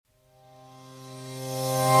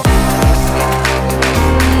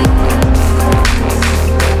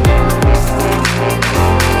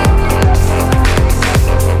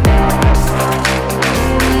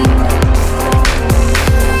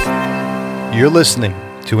You're listening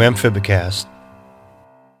to Amphibicast.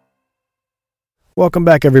 Welcome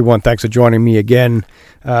back, everyone. Thanks for joining me again.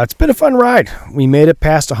 It's been a fun ride. We made it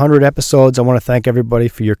past 100 episodes. I want to thank everybody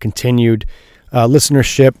for your continued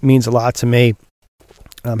listenership. It means a lot to me.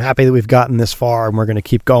 I'm happy that we've gotten this far, and we're going to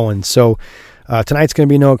keep going. So tonight's going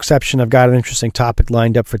to be no exception. I've got an interesting topic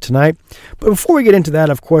lined up for tonight. But before we get into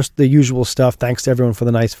that, of course, the usual stuff. Thanks to everyone for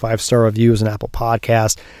the nice 5-star reviews on Apple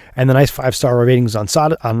Podcasts and the nice 5-star ratings on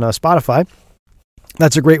Spotify.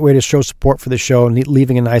 That's a great way to show support for the show, and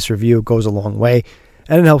leaving a nice review goes a long way,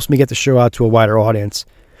 and it helps me get the show out to a wider audience.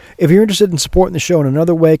 If you're interested in supporting the show in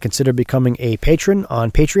another way, consider becoming a patron on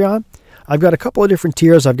Patreon. I've got a couple of different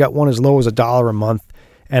tiers. I've got one as low as $1 a month,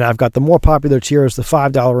 and I've got the more popular tier is the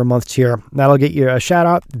 $5 a month tier. That'll get you a shout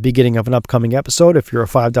out at the beginning of an upcoming episode if you're a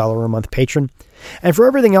 $5 a month patron. And for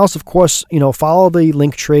everything else, of course, follow the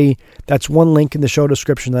link tree. That's one link in the show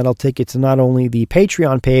description that'll take you to not only the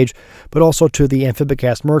Patreon page, but also to the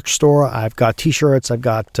Amphibicast merch store. I've got t-shirts, I've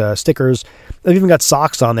got stickers, I've even got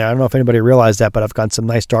socks on there. I don't know if anybody realized that, but I've got some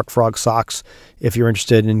nice Dark Frog socks if you're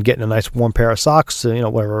interested in getting a nice warm pair of socks,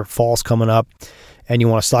 whatever fall's coming up, and you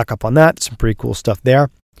want to stock up on that. Some pretty cool stuff there.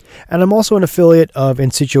 And I'm also an affiliate of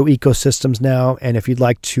In Situ Ecosystems now, and if you'd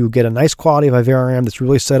like to get a nice quality vivarium that's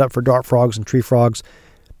really set up for dart frogs and tree frogs,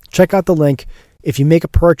 check out the link. If you make a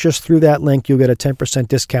purchase through that link, you'll get a 10%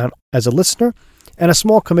 discount as a listener, and a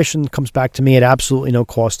small commission comes back to me at absolutely no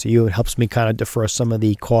cost to you. It helps me kind of defer some of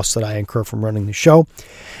the costs that I incur from running the show.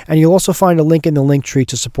 And you'll also find a link in the link tree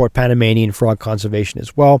to support Panamanian frog conservation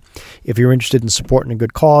as well. If you're interested in supporting a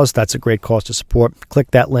good cause, that's a great cause to support.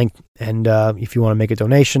 Click that link, and if you want to make a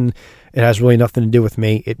donation, it has really nothing to do with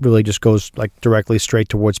me. It really just goes directly straight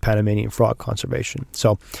towards Panamanian frog conservation.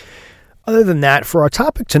 So other than that, for our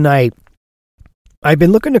topic tonight, I've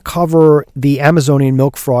been looking to cover the Amazonian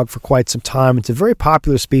milk frog for quite some time. It's a very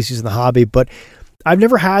popular species in the hobby, but I've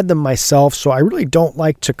never had them myself, so I really don't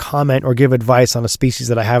like to comment or give advice on a species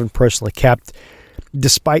that I haven't personally kept,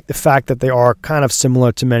 despite the fact that they are kind of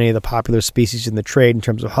similar to many of the popular species in the trade in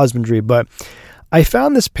terms of husbandry. But I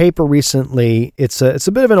found this paper recently. It's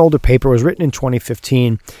a bit of an older paper. It was written in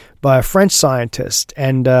 2015 by a French scientist,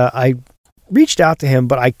 and I reached out to him,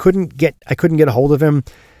 but I couldn't get a hold of him.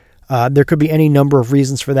 There could be any number of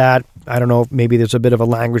reasons for that. I don't know, maybe there's a bit of a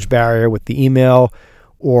language barrier with the email,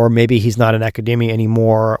 or maybe he's not in academia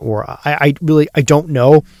anymore, or I don't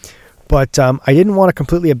know. But I didn't want to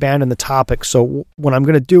completely abandon the topic, so what I'm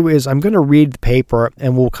going to do is I'm going to read the paper,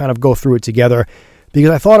 and we'll kind of go through it together,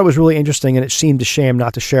 because I thought it was really interesting, and it seemed a shame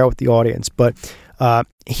not to share it with the audience. But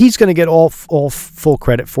he's going to get all full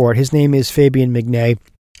credit for it. His name is Fabien Mignet,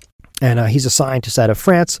 and he's a scientist out of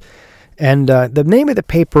France. And the name of the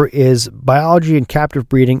paper is Biology and Captive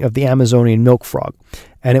Breeding of the Amazonian Milk Frog.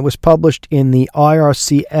 And it was published in the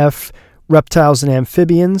IRCF Reptiles and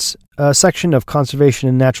Amphibians section of Conservation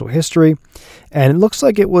and Natural History. And it looks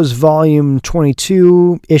like it was volume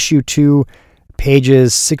 22, issue 2,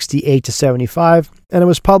 pages 68 to 75. And it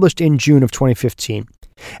was published in June of 2015.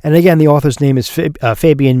 And again, the author's name is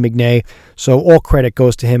Fabien Mignet, so all credit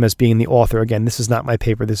goes to him as being the author. Again, this is not my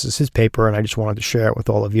paper, this is his paper, and I just wanted to share it with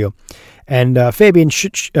all of you. And Fabien,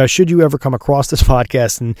 should you ever come across this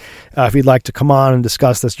podcast, and if you'd like to come on and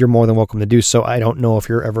discuss this, you're more than welcome to do so. I don't know if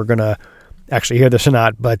you're ever going to actually hear this or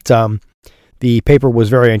not, but the paper was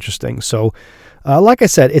very interesting. So like I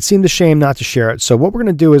said, it seemed a shame not to share it. So what we're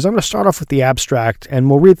going to do is I'm going to start off with the abstract,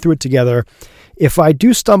 and we'll read through it together. If I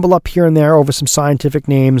do stumble up here and there over some scientific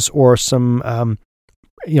names or some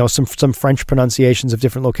French pronunciations of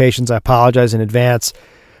different locations, I apologize in advance.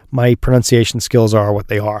 My pronunciation skills are what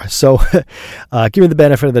they are. So give me the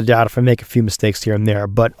benefit of the doubt if I make a few mistakes here and there.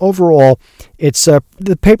 But overall, it's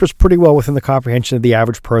the paper's pretty well within the comprehension of the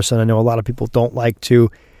average person. I know a lot of people don't like to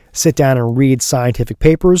sit down and read scientific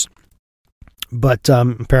papers, but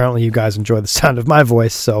apparently you guys enjoy the sound of my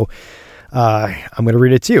voice, so I'm going to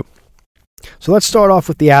read it to you. So let's start off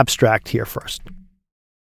with the abstract here first.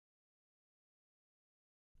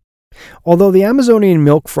 Although the Amazonian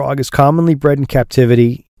milk frog is commonly bred in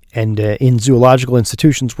captivity and in zoological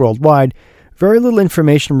institutions worldwide, very little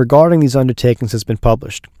information regarding these undertakings has been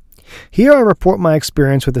published. Here I report my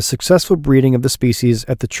experience with the successful breeding of the species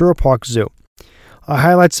at the Truro Park Zoo. I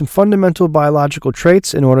highlight some fundamental biological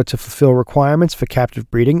traits in order to fulfill requirements for captive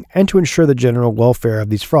breeding and to ensure the general welfare of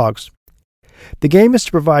these frogs. The game is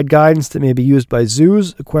to provide guidance that may be used by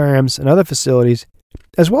zoos, aquariums, and other facilities,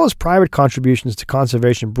 as well as private contributions to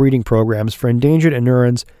conservation breeding programs for endangered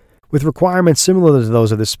anurans with requirements similar to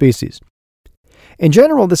those of this species. In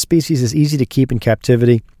general, this species is easy to keep in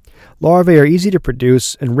captivity. Larvae are easy to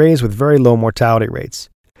produce and raise with very low mortality rates.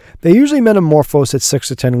 They usually metamorphose at 6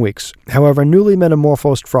 to 10 weeks. However, newly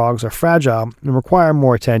metamorphosed frogs are fragile and require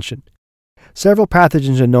more attention. Several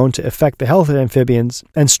pathogens are known to affect the health of amphibians,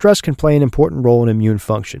 and stress can play an important role in immune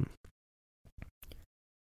function.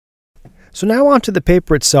 So now on to the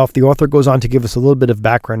paper itself. The author goes on to give us a little bit of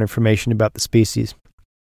background information about the species.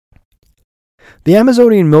 The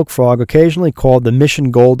Amazonian milk frog, occasionally called the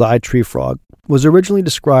Mission gold-eyed tree frog, was originally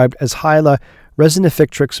described as Hyla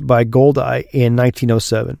resinifictrix by Goldeye in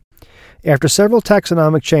 1907. After several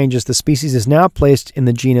taxonomic changes, the species is now placed in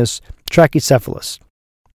the genus Trachycephalus.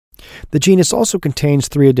 The genus also contains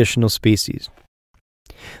 3 additional species.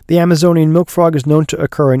 The Amazonian milk frog is known to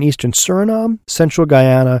occur in eastern Suriname, central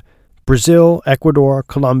Guyana, Brazil, Ecuador,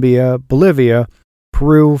 Colombia, Bolivia,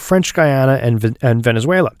 Peru, French Guiana, and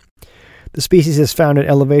Venezuela. The species is found at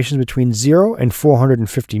elevations between 0 and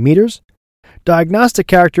 450 meters. Diagnostic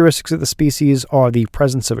characteristics of the species are the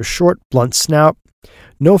presence of a short, blunt snout,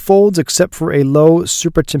 no folds except for a low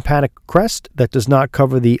supratympanic crest that does not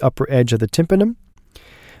cover the upper edge of the tympanum,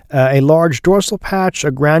 a large dorsal patch,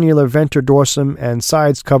 a granular venter dorsum, and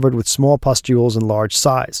sides covered with small pustules in large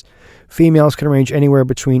size. Females can range anywhere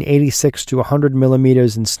between 86 to 100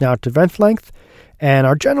 millimeters in snout to vent length, and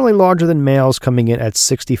are generally larger than males, coming in at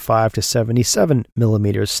 65 to 77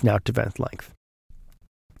 millimeters snout to vent length.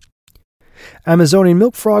 Amazonian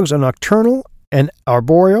milk frogs are nocturnal and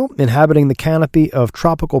arboreal, inhabiting the canopy of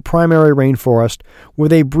tropical primary rainforest, where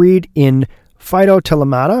they breed in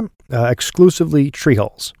Phytotelemata, exclusively tree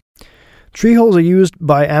holes. Tree holes are used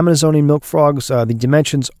by Amazonian milk frogs. The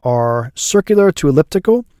dimensions are circular to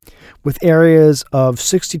elliptical, with areas of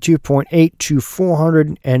 62.8 to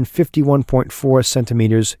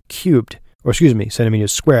 451.4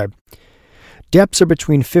 centimeters squared. Depths are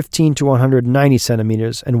between 15 to 190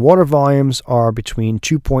 centimeters, and water volumes are between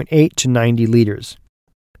 2.8 to 90 liters.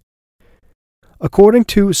 According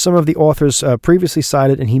to some of the authors previously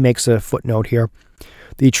cited, and he makes a footnote here,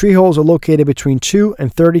 the tree holes are located between 2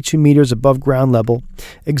 and 32 meters above ground level,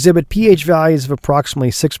 exhibit pH values of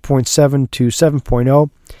approximately 6.7 to 7.0,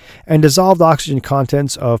 and dissolved oxygen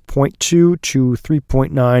contents of 0.2 to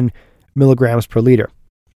 3.9 milligrams per liter.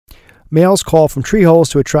 Males call from tree holes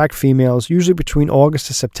to attract females, usually between August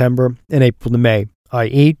to September and April to May,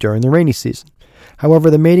 i.e. during the rainy season.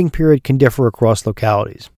 However, the mating period can differ across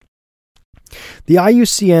localities. The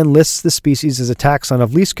IUCN lists the species as a taxon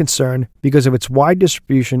of least concern because of its wide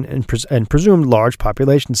distribution and presumed large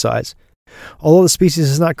population size. Although the species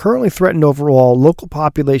is not currently threatened overall, local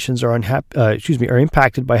populations are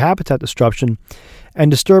impacted by habitat disruption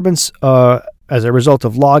and disturbance as a result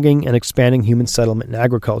of logging and expanding human settlement and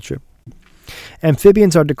agriculture.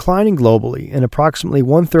 Amphibians are declining globally, and approximately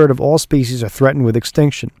 1/3 of all species are threatened with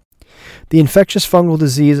extinction. The infectious fungal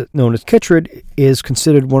disease known as chytrid is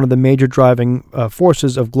considered one of the major driving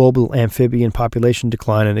forces of global amphibian population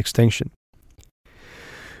decline and extinction.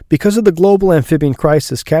 Because of the global amphibian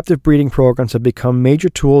crisis, captive breeding programs have become major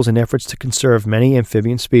tools in efforts to conserve many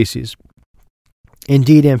amphibian species.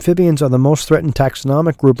 Indeed, amphibians are the most threatened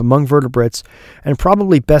taxonomic group among vertebrates and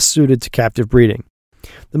probably best suited to captive breeding.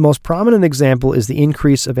 The most prominent example is the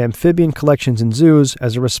increase of amphibian collections in zoos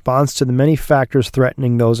as a response to the many factors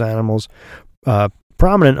threatening those animals,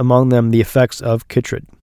 prominent among them the effects of chytrid.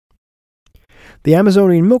 The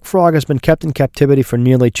Amazonian milk frog has been kept in captivity for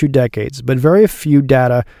nearly 2 decades, but very few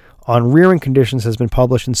data on rearing conditions has been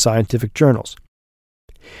published in scientific journals.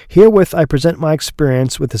 Herewith, I present my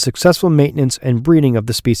experience with the successful maintenance and breeding of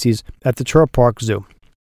the species at the Turrup Park Zoo.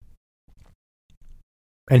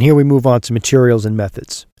 And here we move on to materials and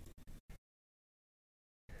methods.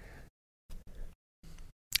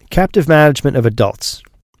 Captive management of adults.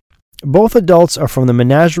 Both adults are from the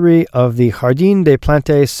menagerie of the Jardin des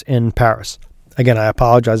Plantes in Paris. Again, I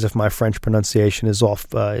apologize if my French pronunciation is off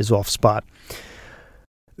spot.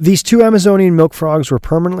 These 2 Amazonian milk frogs were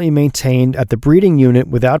permanently maintained at the breeding unit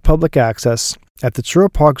without public access at the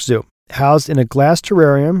Turrup Park Zoo, housed in a glass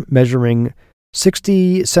terrarium measuring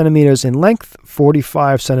 60 centimeters in length,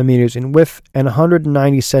 45 centimeters in width, and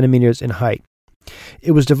 190 centimeters in height.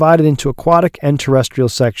 It was divided into aquatic and terrestrial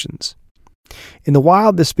sections. In the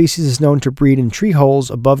wild, this species is known to breed in tree holes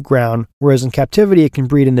above ground, whereas in captivity it can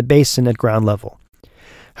breed in the basin at ground level.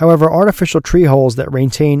 However, artificial tree holes that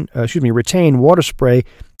retain water spray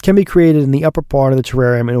can be created in the upper part of the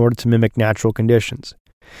terrarium in order to mimic natural conditions.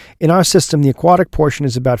 In our system, the aquatic portion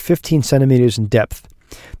is about 15 centimeters in depth.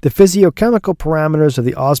 The physiochemical parameters of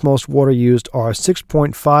the osmosed water used are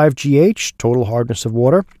 6.5 GH, total hardness of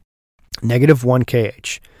water, -1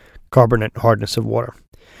 kH, carbonate hardness of water.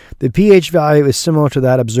 The pH value is similar to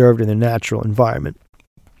that observed in the natural environment.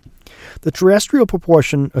 The terrestrial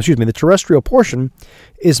portion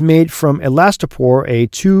is made from elastopore, a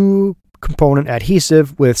 2-component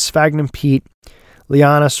adhesive with sphagnum peat,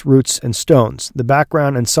 lianas, roots, and stones. The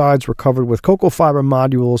background and sides were covered with cocoa fiber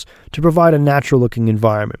modules to provide a natural-looking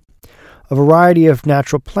environment. A variety of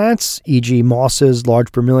natural plants, e.g. mosses,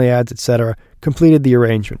 large bromeliads, etc., completed the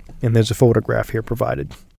arrangement, and there's a photograph here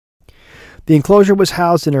provided. The enclosure was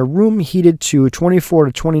housed in a room heated to 24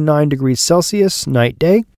 to 29 degrees Celsius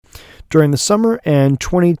night-day during the summer and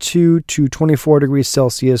 22 to 24 degrees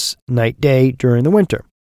Celsius night-day during the winter.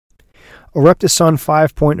 A Reptison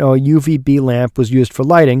 5.0 UVB lamp was used for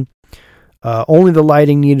lighting. Only the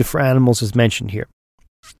lighting needed for animals is mentioned here.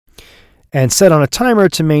 And set on a timer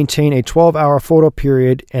to maintain a 12-hour photo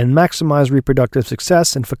period and maximize reproductive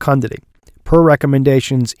success and fecundity, per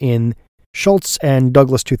recommendations in Schultz and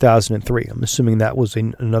Douglas 2003. I'm assuming that was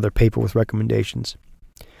in another paper with recommendations.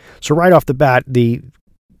 So right off the bat, the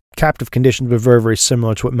captive conditions were very, very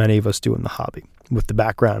similar to what many of us do in the hobby, with the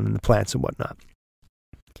background and the plants and whatnot.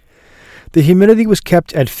 The humidity was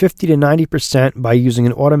kept at 50 to 90% by using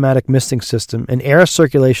an automatic misting system, and air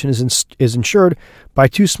circulation is ensured by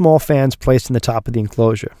 2 small fans placed in the top of the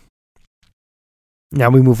enclosure. Now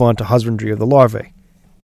we move on to husbandry of the larvae.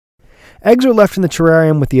 Eggs are left in the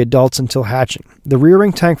terrarium with the adults until hatching. The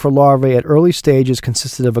rearing tank for larvae at early stages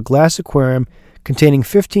consisted of a glass aquarium containing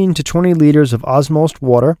 15 to 20 liters of osmosed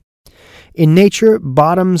water. In nature,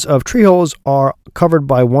 bottoms of tree holes are covered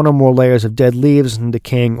by 1 or more layers of dead leaves and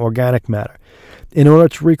decaying organic matter. In order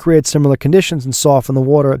to recreate similar conditions and soften the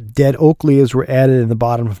water, dead oak leaves were added in the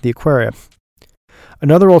bottom of the aquarium.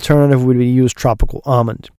 Another alternative would be to use tropical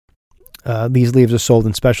almond. These leaves are sold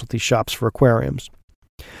in specialty shops for aquariums.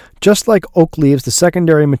 Just like oak leaves, the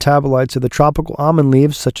secondary metabolites of the tropical almond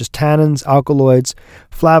leaves, such as tannins, alkaloids,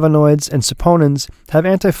 flavonoids, and saponins, have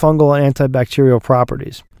antifungal and antibacterial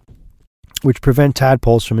properties, which prevent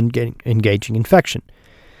tadpoles from engaging infection.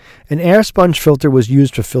 An air sponge filter was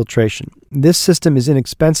used for filtration. This system is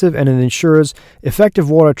inexpensive and it ensures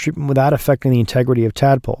effective water treatment without affecting the integrity of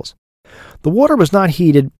tadpoles. The water was not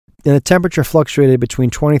heated and the temperature fluctuated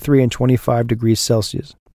between 23 and 25 degrees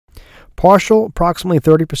Celsius. Partial, approximately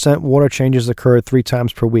 30% water changes occurred 3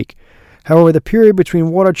 times per week. However, the period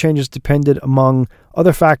between water changes depended among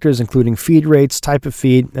other factors including feed rates, type of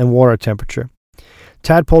feed, and water temperature.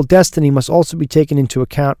 Tadpole density must be taken into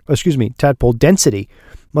account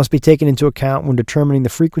when determining the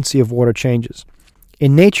frequency of water changes.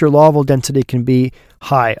 In nature, larval density can be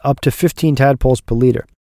high, up to 15 tadpoles per liter.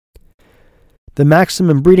 The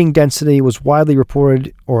maximum breeding density was widely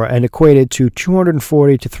reported and equated to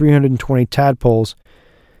 240 to 320 tadpoles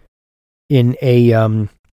in a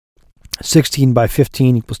 16 by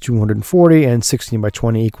 15 equals 240 and 16 by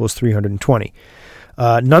 20 equals 320.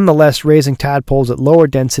 Nonetheless, raising tadpoles at lower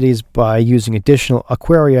densities by using additional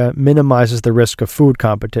aquaria minimizes the risk of food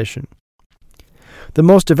competition. The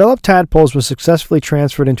most developed tadpoles were successfully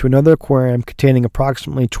transferred into another aquarium containing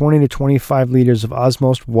approximately 20 to 25 liters of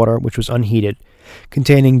osmosed water, which was unheated,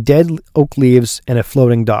 containing dead oak leaves and a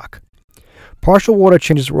floating dock. Partial water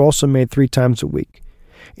changes were also made 3 times a week.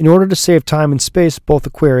 In order to save time and space, both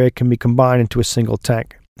aquaria can be combined into a single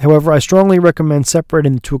tank. However, I strongly recommend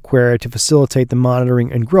separating the 2 aquaria to facilitate the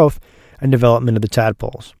monitoring and growth and development of the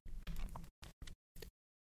tadpoles.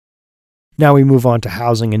 Now we move on to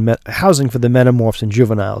housing for the metamorphs and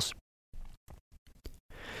juveniles.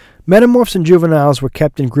 Metamorphs and juveniles were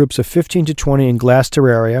kept in groups of 15 to 20 in glass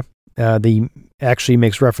terraria. The actually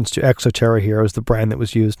makes reference to Exoterra here as the brand that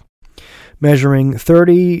was used, measuring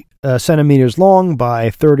 30 centimeters long by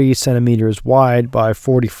 30 centimeters wide by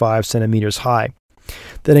 45 centimeters high.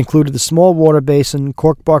 That included the small water basin,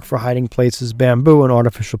 cork bark for hiding places, bamboo, and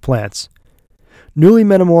artificial plants. Newly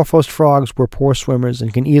metamorphosed frogs were poor swimmers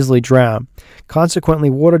and can easily drown. Consequently,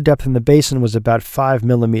 water depth in the basin was about 5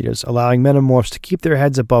 millimeters, allowing metamorphs to keep their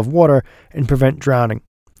heads above water and prevent drowning.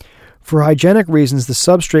 For hygienic reasons, the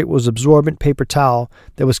substrate was absorbent paper towel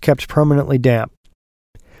that was kept permanently damp.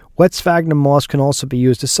 Wet sphagnum moss can also be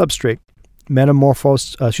used as substrate.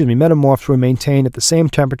 Metamorphs were maintained at the same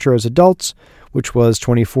temperature as adults, which was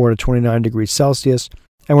 24 to 29 degrees Celsius,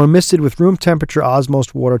 and were misted with room temperature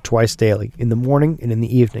osmosed water twice daily, in the morning and in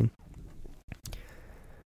the evening.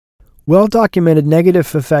 Well-documented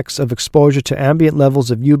negative effects of exposure to ambient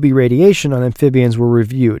levels of UV radiation on amphibians were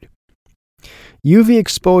reviewed. UVB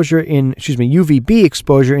exposure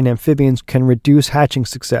in amphibians can reduce hatching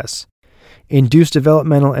success, induce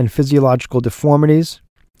developmental and physiological deformities,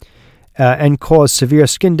 and cause severe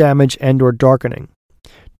skin damage and/or darkening,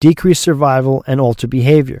 decrease survival, and alter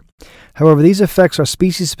behavior. However, these effects are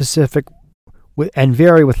species-specific, and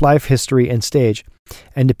vary with life history and stage,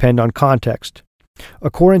 and depend on context.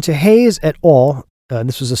 According to Hayes et al.,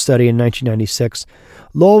 this was a study in 1996,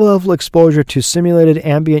 low-level exposure to simulated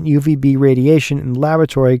ambient UVB radiation in the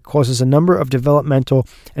laboratory causes a number of developmental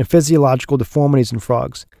and physiological deformities in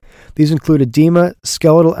frogs. These include edema,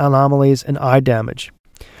 skeletal anomalies, and eye damage.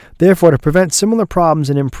 Therefore, to prevent similar problems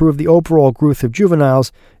and improve the overall growth of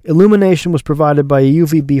juveniles, illumination was provided by a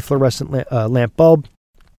UVB fluorescent lamp bulb.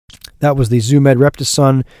 That was the Zoomed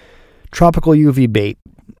Reptisun Tropical UVB.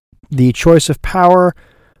 The choice of power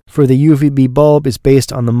for the UVB bulb is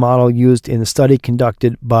based on the model used in the study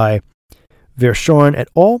conducted by Verschoren et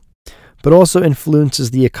al., but also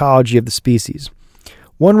influences the ecology of the species.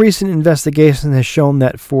 One recent investigation has shown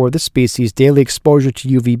that for this species, daily exposure to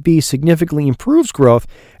UVB significantly improves growth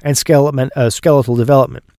and skeletal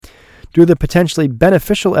development. Due to the potentially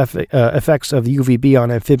beneficial effects of UVB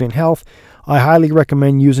on amphibian health, I highly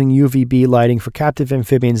recommend using UVB lighting for captive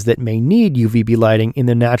amphibians that may need UVB lighting in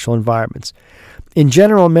their natural environments. In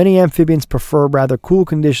general, many amphibians prefer rather cool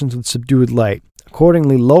conditions with subdued light.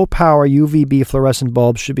 Accordingly, low-power UVB fluorescent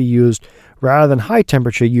bulbs should be used rather than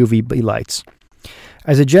high-temperature UVB lights.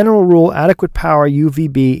 As a general rule, adequate power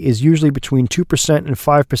UVB is usually between 2% and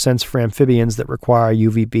 5% for amphibians that require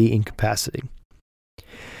UVB incapacity.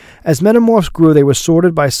 As metamorphs grew, they were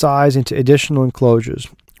sorted by size into additional enclosures.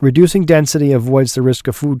 Reducing density avoids the risk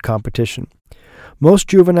of food competition. Most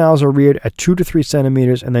juveniles are reared at 2 to 3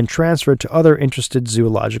 centimeters and then transferred to other interested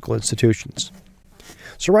zoological institutions.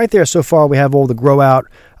 So right there, so far, we have all the grow out.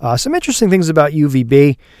 Some interesting things about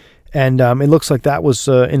UVB, and it looks like that was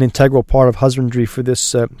an integral part of husbandry for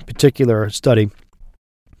this particular study.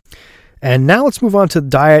 And now let's move on to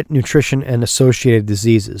diet, nutrition, and associated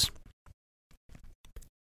diseases.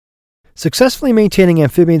 Successfully maintaining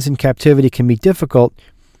amphibians in captivity can be difficult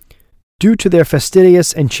due to their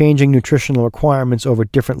fastidious and changing nutritional requirements over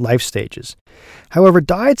different life stages. However,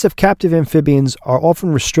 diets of captive amphibians are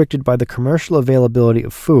often restricted by the commercial availability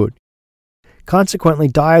of food. Consequently,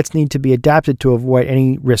 diets need to be adapted to avoid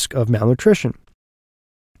any risk of malnutrition.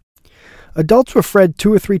 Adults were fed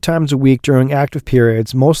 2 or 3 times a week during active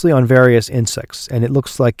periods, mostly on various insects, and it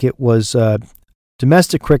looks like it was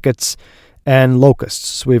domestic crickets and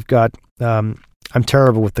locusts. We've got I'm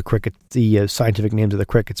terrible with the scientific names of the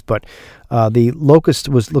crickets, but the locust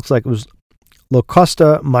looks like it was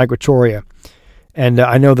Locusta migratoria. And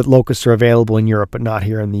I know that locusts are available in Europe, but not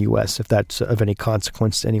here in the U.S., if that's of any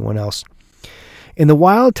consequence to anyone else. In the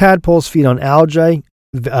wild, tadpoles feed on algae,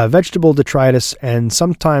 vegetable detritus, and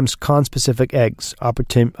sometimes conspecific eggs,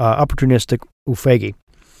 opportunistic oophagy.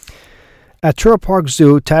 At Tura Park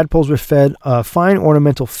Zoo, tadpoles were fed fine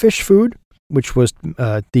ornamental fish food, which was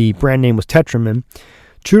the brand name was Tetramin,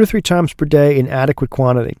 2 to 3 times per day in adequate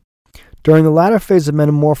quantity. During the latter phase of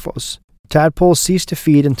metamorphose, tadpoles ceased to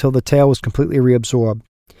feed until the tail was completely reabsorbed.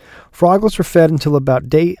 Froglets were fed until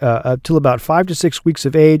about 5 to 6 weeks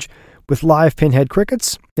of age with live pinhead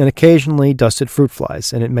crickets and occasionally dusted fruit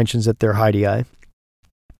flies, and it mentions that they're hydei.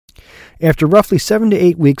 After roughly 7 to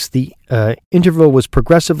 8 weeks, the interval was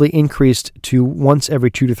progressively increased to once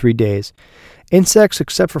every 2 to 3 days. Insects,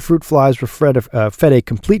 except for fruit flies, were fed a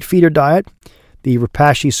complete feeder diet, the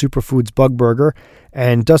Repashy Superfoods Bug Burger,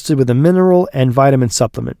 and dusted with a mineral and vitamin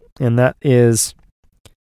supplement, and that is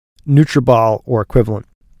Nutribol or equivalent.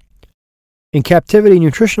 In captivity,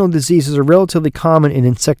 nutritional diseases are relatively common in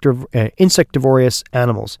insectivorous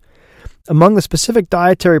animals. Among the specific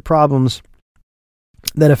dietary problems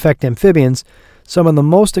that affect amphibians, some of the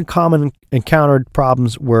most common encountered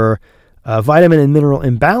problems were vitamin and mineral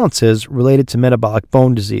imbalances related to metabolic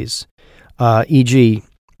bone disease, e.g.,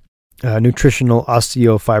 nutritional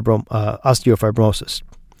osteofibrosis,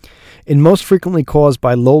 and most frequently caused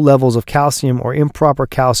by low levels of calcium or improper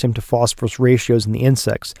calcium to phosphorus ratios in the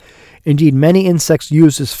insects. Indeed, many insects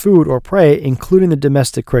used as food or prey, including the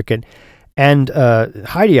domestic cricket and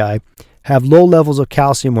hydei, have low levels of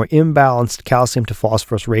calcium or imbalanced calcium to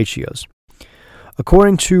phosphorus ratios.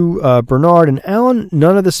 According to Bernard and Allen,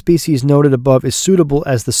 none of the species noted above is suitable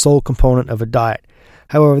as the sole component of a diet.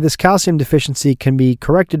 However, this calcium deficiency can be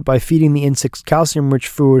corrected by feeding the insects calcium-rich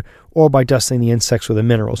food or by dusting the insects with a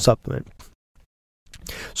mineral supplement.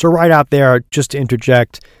 So right out there, just to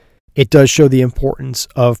interject, it does show the importance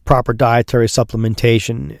of proper dietary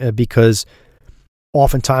supplementation because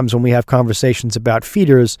oftentimes when we have conversations about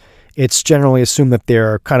feeders, it's generally assumed that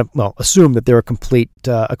they're a complete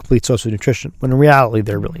source of nutrition, when in reality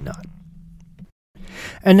they're really not.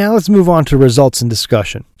 And now let's move on to results and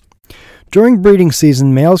discussion. During breeding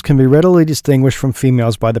season, males can be readily distinguished from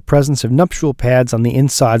females by the presence of nuptial pads on the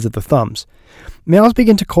insides of the thumbs. Males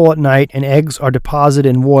begin to call at night, and eggs are deposited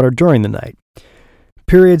in water during the night.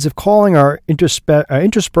 Periods of calling are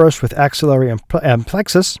interspersed with axillary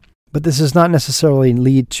amplexus, but this does not necessarily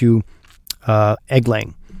lead to egg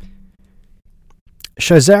laying.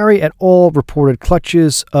 Shazari et al. Reported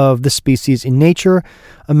clutches of this species in nature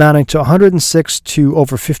amounting to 106 to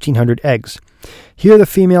over 1,500 eggs. Here the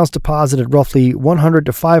females deposited roughly 100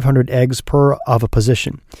 to 500 eggs per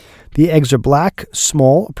oviposition. The eggs are black,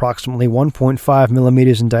 small, approximately 1.5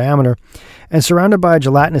 millimeters in diameter, and surrounded by a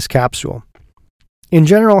gelatinous capsule. In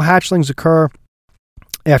general, hatchlings occur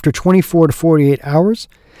after 24 to 48 hours,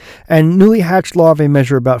 and newly hatched larvae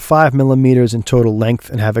measure about 5 millimeters in total length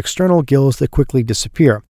and have external gills that quickly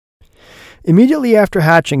disappear. Immediately after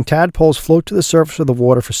hatching, tadpoles float to the surface of the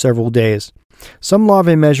water for several days. Some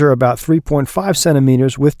larvae measure about 3.5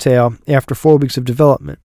 centimeters with tail after 4 weeks of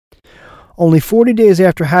development. Only 40 days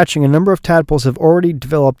after hatching, a number of tadpoles have already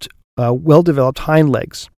developed well-developed hind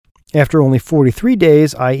legs. After only 43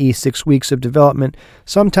 days, i.e. 6 weeks of development,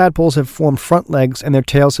 some tadpoles have formed front legs and their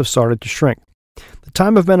tails have started to shrink. The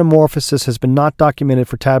time of metamorphosis has been not documented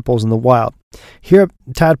for tadpoles in the wild. Here,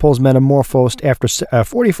 tadpoles metamorphosed after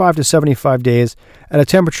 45 to 75 days at a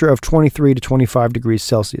temperature of 23 to 25 degrees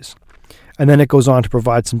Celsius. And then it goes on to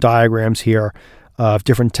provide some diagrams here of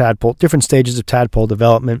different stages of tadpole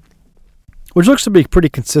development, which looks to be pretty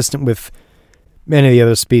consistent with many of the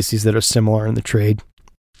other species that are similar in the trade.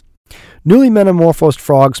 Newly metamorphosed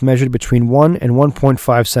frogs measured between 1 and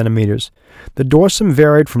 1.5 centimeters. The dorsum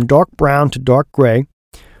varied from dark brown to dark gray.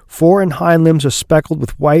 Fore and hind limbs are speckled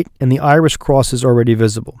with white, and the iris cross is already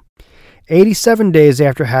visible. 87 days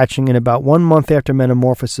after hatching and about 1 month after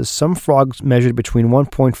metamorphosis, some frogs measured between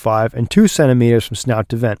 1.5 and 2 centimeters from snout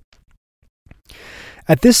to vent.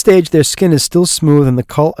 At this stage, their skin is still smooth, and the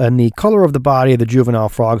color of the body of the juvenile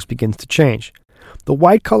frogs begins to change. The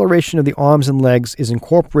white coloration of the arms and legs is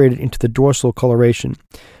incorporated into the dorsal coloration.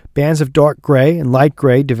 Bands of dark gray and light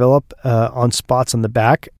gray develop on spots on the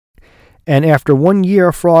back, and after 1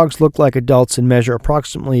 year, frogs look like adults and measure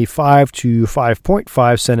approximately 5 to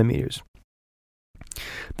 5.5 centimeters.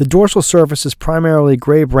 The dorsal surface is primarily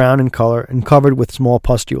gray-brown in color and covered with small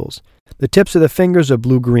pustules. The tips of the fingers are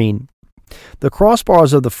blue-green. The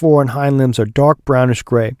crossbars of the fore and hind limbs are dark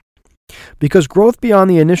brownish-gray. Because growth beyond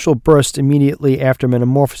the initial burst immediately after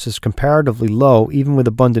metamorphosis is comparatively low, even with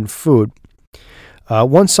abundant food,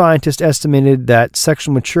 one scientist estimated that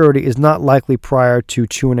sexual maturity is not likely prior to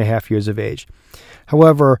 2.5 years of age.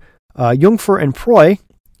 However, Jungfer and Proy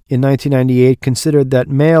in 1998 considered that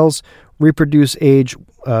males reach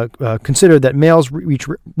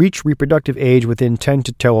reproductive age within 10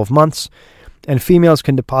 to 12 months, and females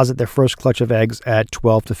can deposit their first clutch of eggs at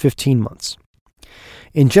 12 to 15 months.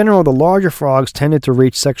 In general, the larger frogs tended to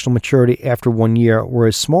reach sexual maturity after 1 year,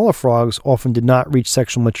 whereas smaller frogs often did not reach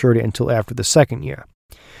sexual maturity until after the second year.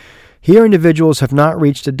 Here, individuals have not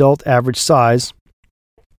reached adult average size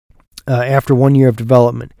after 1 year of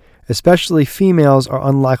development. Especially females are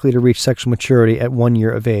unlikely to reach sexual maturity at 1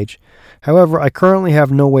 year of age. However, I currently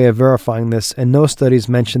have no way of verifying this, and no studies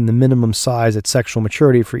mention the minimum size at sexual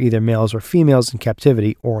maturity for either males or females in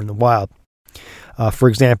captivity or in the wild. For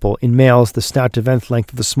example, in males, the snout-to-vent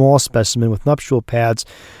length of the small specimen with nuptial pads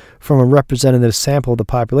from a representative sample of the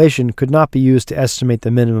population could not be used to estimate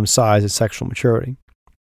the minimum size at sexual maturity.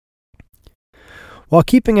 While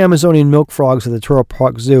keeping Amazonian milk frogs at the Toro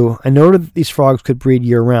Park Zoo, I noted that these frogs could breed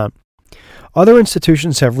year-round. Other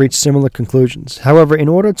institutions have reached similar conclusions. However, in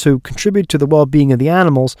order to contribute to the well-being of the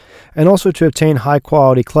animals and also to obtain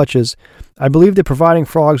high-quality clutches, I believe that providing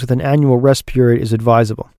frogs with an annual rest period is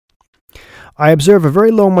advisable. I observe a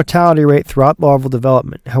very low mortality rate throughout larval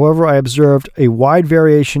development. However, I observed a wide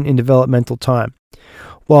variation in developmental time.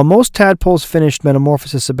 While most tadpoles finished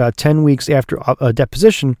metamorphosis about 10 weeks after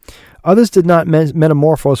deposition, others did not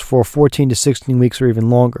metamorphose for 14 to 16 weeks or even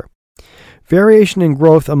longer. Variation in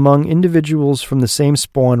growth among individuals from the same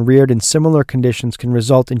spawn reared in similar conditions can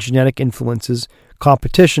result in genetic influences,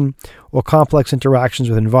 competition, or complex interactions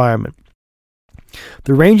with environment.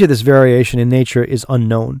 The range of this variation in nature is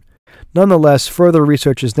unknown. Nonetheless, further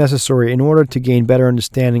research is necessary in order to gain better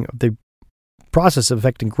understanding of the process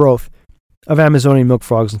affecting growth of Amazonian milk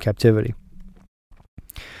frogs in captivity.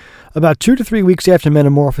 About 2 to 3 weeks after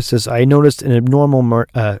metamorphosis, I observed an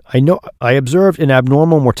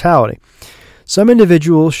abnormal mortality. Some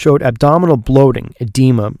individuals showed abdominal bloating,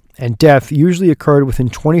 edema, and death usually occurred within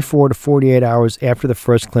 24 to 48 hours after the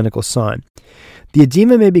first clinical sign. The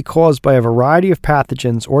edema may be caused by a variety of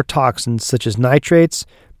pathogens or toxins such as nitrates,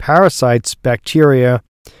 parasites, bacteria,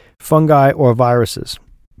 fungi, or viruses.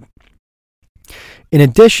 In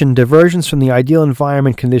addition, diversions from the ideal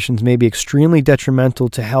environment conditions may be extremely detrimental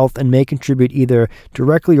to health and may contribute either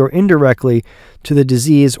directly or indirectly to the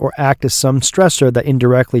disease or act as some stressor that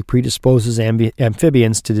indirectly predisposes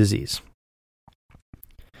amphibians to disease.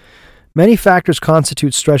 Many factors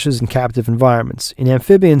constitute stresses in captive environments. In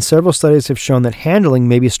amphibians, several studies have shown that handling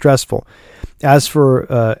may be stressful, as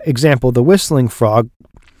for example, the whistling frog.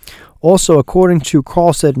 Also, according to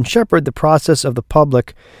Carlstead and Shepard, the process of the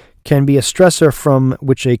public can be a stressor from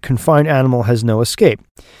which a confined animal has no escape.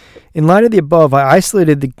 In light of the above, I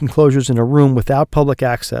isolated the enclosures in a room without public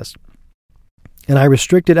access, and I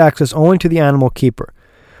restricted access only to the animal keeper.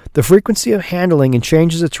 The frequency of handling and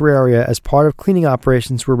changes of terraria as part of cleaning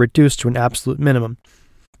operations were reduced to an absolute minimum.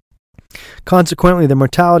 Consequently, the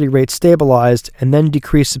mortality rate stabilized and then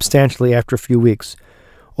decreased substantially after a few weeks.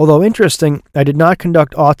 Although interesting, I did not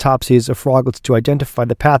conduct autopsies of froglets to identify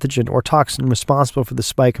the pathogen or toxin responsible for the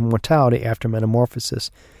spike in mortality after metamorphosis.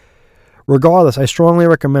 Regardless, I strongly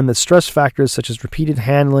recommend that stress factors such as repeated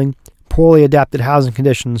handling, poorly adapted housing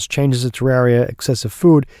conditions, changes of terraria, excessive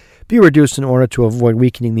food be reduced in order to avoid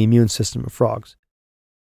weakening the immune system of frogs.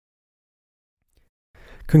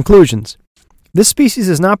 Conclusions. This species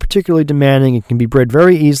is not particularly demanding and can be bred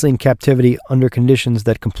very easily in captivity under conditions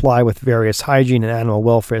that comply with various hygiene and animal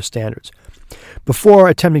welfare standards. Before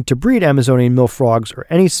attempting to breed Amazonian mill frogs or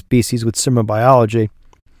any species with similar biology,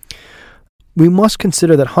 we must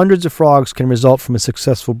consider that hundreds of frogs can result from a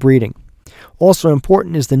successful breeding. Also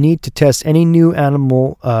important is the need to test any new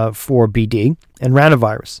animal for BD and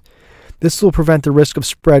ranavirus. This will prevent the risk of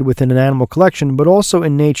spread within an animal collection, but also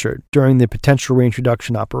in nature during the potential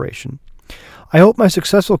reintroduction operation. I hope my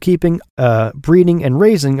successful keeping, breeding, and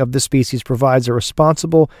raising of this species provides a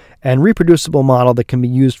responsible and reproducible model that can be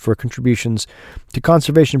used for contributions to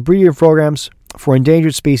conservation breeding programs for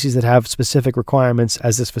endangered species that have specific requirements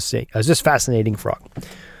as this fascinating frog.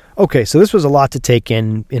 Okay, so this was a lot to take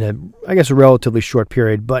in a relatively short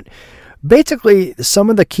period, but basically some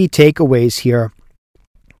of the key takeaways here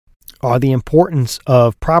are the importance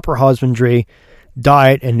of proper husbandry,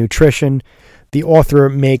 diet, and nutrition. The author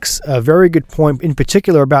makes a very good point, in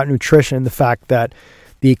particular about nutrition, the fact that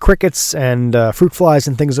the crickets and fruit flies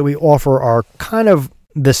and things that we offer are kind of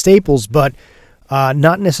the staples, but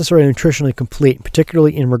not necessarily nutritionally complete,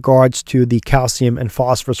 particularly in regards to the calcium and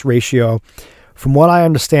phosphorus ratio. From what I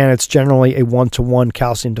understand, it's generally a 1-to-1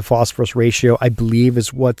 calcium to phosphorus ratio, I believe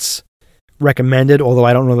is what's recommended, although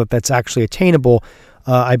I don't know that that's actually attainable.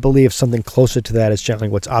 I believe something closer to that is generally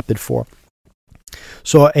what's opted for.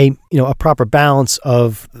 So a proper balance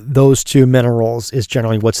of those two minerals is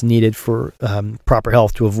generally what's needed for proper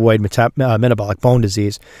health to avoid metabolic bone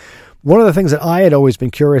disease. One of the things that I had always been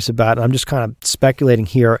curious about, and I'm just kind of speculating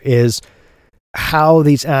here, is how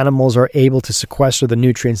these animals are able to sequester the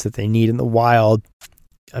nutrients that they need in the wild.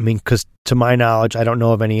 I mean, because to my knowledge, I don't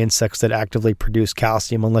know of any insects that actively produce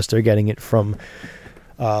calcium unless they're getting it from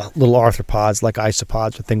little arthropods like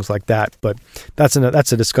isopods or things like that. But that's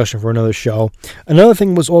a discussion for another show. Another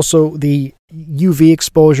thing was also the UV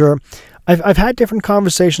exposure. I've had different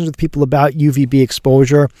conversations with people about UVB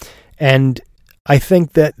exposure, and I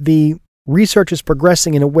think that the research is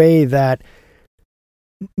progressing in a way that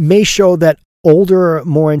may show that older,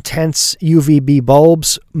 more intense UVB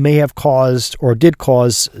bulbs may have caused or did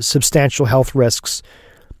cause substantial health risks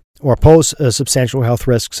or pose substantial health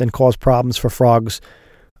risks and cause problems for frogs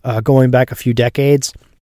going back a few decades.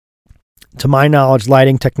 To my knowledge,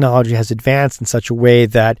 lighting technology has advanced in such a way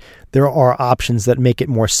that there are options that make it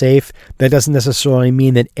more safe. That doesn't necessarily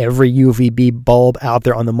mean that every UVB bulb out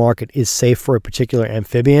there on the market is safe for a particular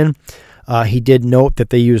amphibian. He did note that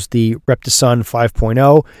they used the Reptisun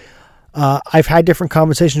 5.0. I've had different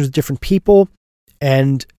conversations with different people,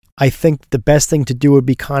 and I think the best thing to do would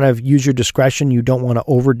be kind of use your discretion. You don't want to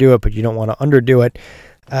overdo it, but you don't want to underdo it.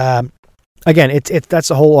 Again, that's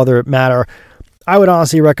a whole other matter. I would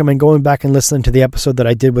honestly recommend going back and listening to the episode that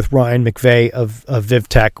I did with Ryan McVeigh of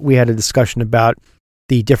VivTech. We had a discussion about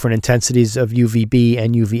the different intensities of UVB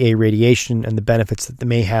and UVA radiation and the benefits that they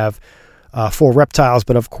may have for reptiles,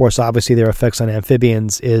 but of course, obviously, their effects on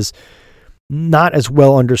amphibians is not as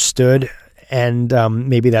well understood, and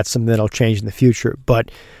maybe that's something that'll change in the future. But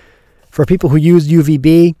for people who use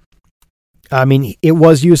UVB, I mean, it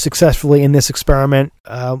was used successfully in this experiment.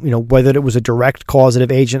 Whether it was a direct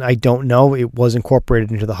causative agent, I don't know. It was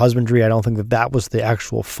incorporated into the husbandry. I don't think that was the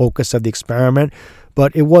actual focus of the experiment,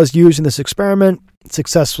 but it was used in this experiment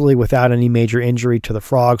successfully without any major injury to the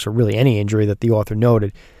frogs, or really any injury that the author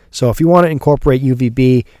noted. So if you want to incorporate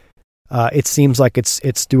UVB, it seems like it's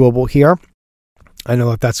doable here. I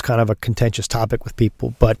know that that's kind of a contentious topic with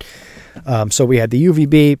people, but so we had the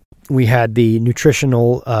UVB, we had the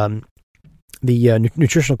nutritional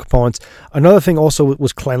nutritional components. Another thing also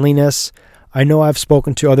was cleanliness. I know I've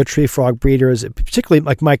spoken to other tree frog breeders, particularly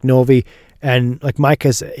like Mike Novi, and like Mike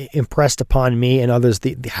has impressed upon me and others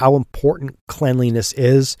how important cleanliness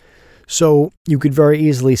is. So you could very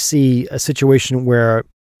easily see a situation where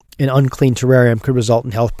an unclean terrarium could result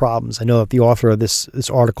in health problems. I know that the author of this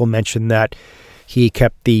article mentioned that he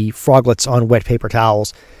kept the froglets on wet paper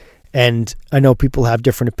towels. And I know people have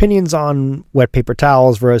different opinions on wet paper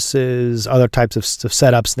towels versus other types of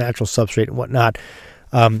setups, natural substrate and whatnot.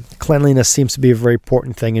 Cleanliness seems to be a very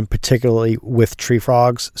important thing, and particularly with tree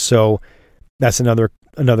frogs. So that's another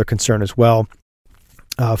concern as well.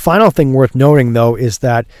 Final thing worth noting, though, is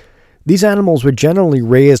that these animals were generally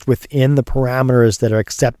raised within the parameters that are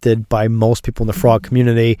accepted by most people in the frog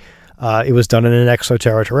community. It was done in an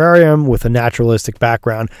exoterra terrarium with a naturalistic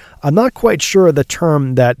background. I'm not quite sure the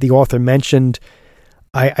term that the author mentioned.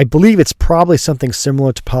 I believe it's probably something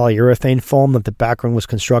similar to polyurethane foam that the background was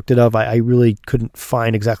constructed of. I really couldn't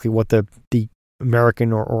find exactly what the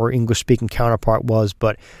American or English-speaking counterpart was,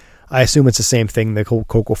 but I assume it's the same thing, the whole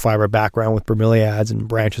cocoa fiber background with bromeliads and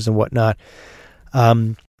branches and whatnot.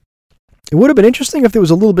 It would have been interesting if there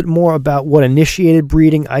was a little bit more about what initiated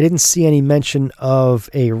breeding. I didn't see any mention of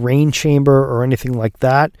a rain chamber or anything like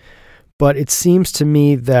that, but it seems to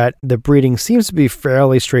me that the breeding seems to be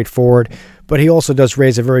fairly straightforward. But he also does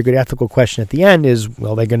raise a very good ethical question at the end is,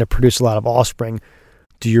 well, they're going to produce a lot of offspring.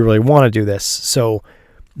 Do you really want to do this? So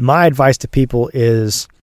my advice to people is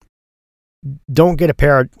don't get a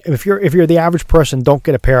pair. If you're the average person, don't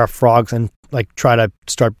get a pair of frogs and like try to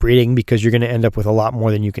start breeding, because you're going to end up with a lot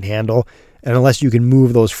more than you can handle. And unless you can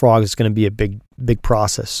move those frogs, it's going to be a big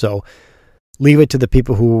process. So leave it to the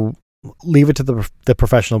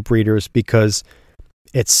professional breeders, because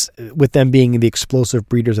it's with them being the explosive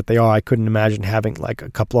breeders that they are. I couldn't imagine having like a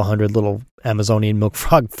couple of hundred little Amazonian milk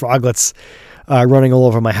froglets running all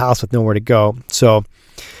over my house with nowhere to go. So,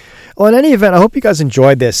 well, in any event, I hope you guys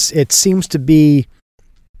enjoyed this. It seems to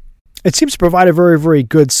provide a very, very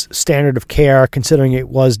good standard of care, considering it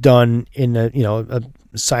was done in a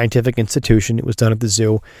scientific institution. It was done at the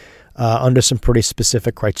zoo under some pretty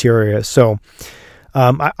specific criteria. So,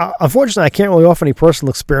 unfortunately, I can't really offer any personal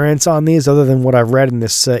experience on these other than what I've read in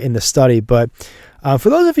this study. But for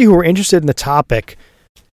those of you who are interested in the topic,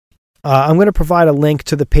 I'm going to provide a link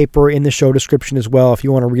to the paper in the show description as well. If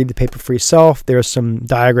you want to read the paper for yourself, there's some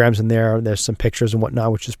diagrams in there. There's some pictures and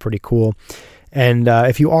whatnot, which is pretty cool. And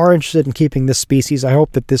if you are interested in keeping this species, I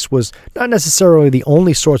hope that this was not necessarily the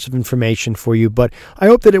only source of information for you, but I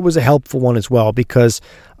hope that it was a helpful one as well, because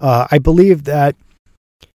I believe that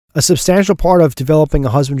a substantial part of developing a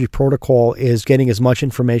husbandry protocol is getting as much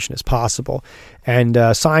information as possible. And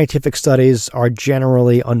scientific studies are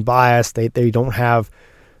generally unbiased. They don't have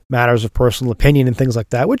matters of personal opinion and things like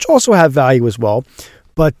that, which also have value as well.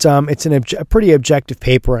 But it's a pretty objective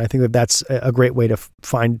paper, and I think that that's a great way to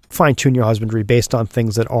fine-tune your husbandry based on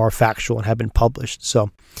things that are factual and have been published.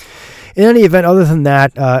 So in any event, other than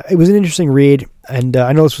that, it was an interesting read, and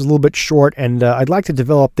I know this was a little bit short, and I'd like to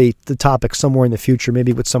develop the topic somewhere in the future,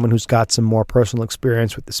 maybe with someone who's got some more personal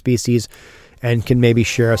experience with the species and can maybe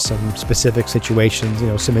share some specific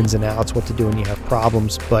situations, some ins and outs, what to do when you have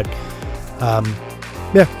problems. But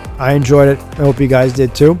yeah, I enjoyed it. I hope you guys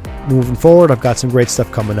did too. Moving forward, I've got some great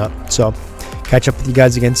stuff coming up. So catch up with you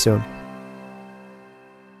guys again soon.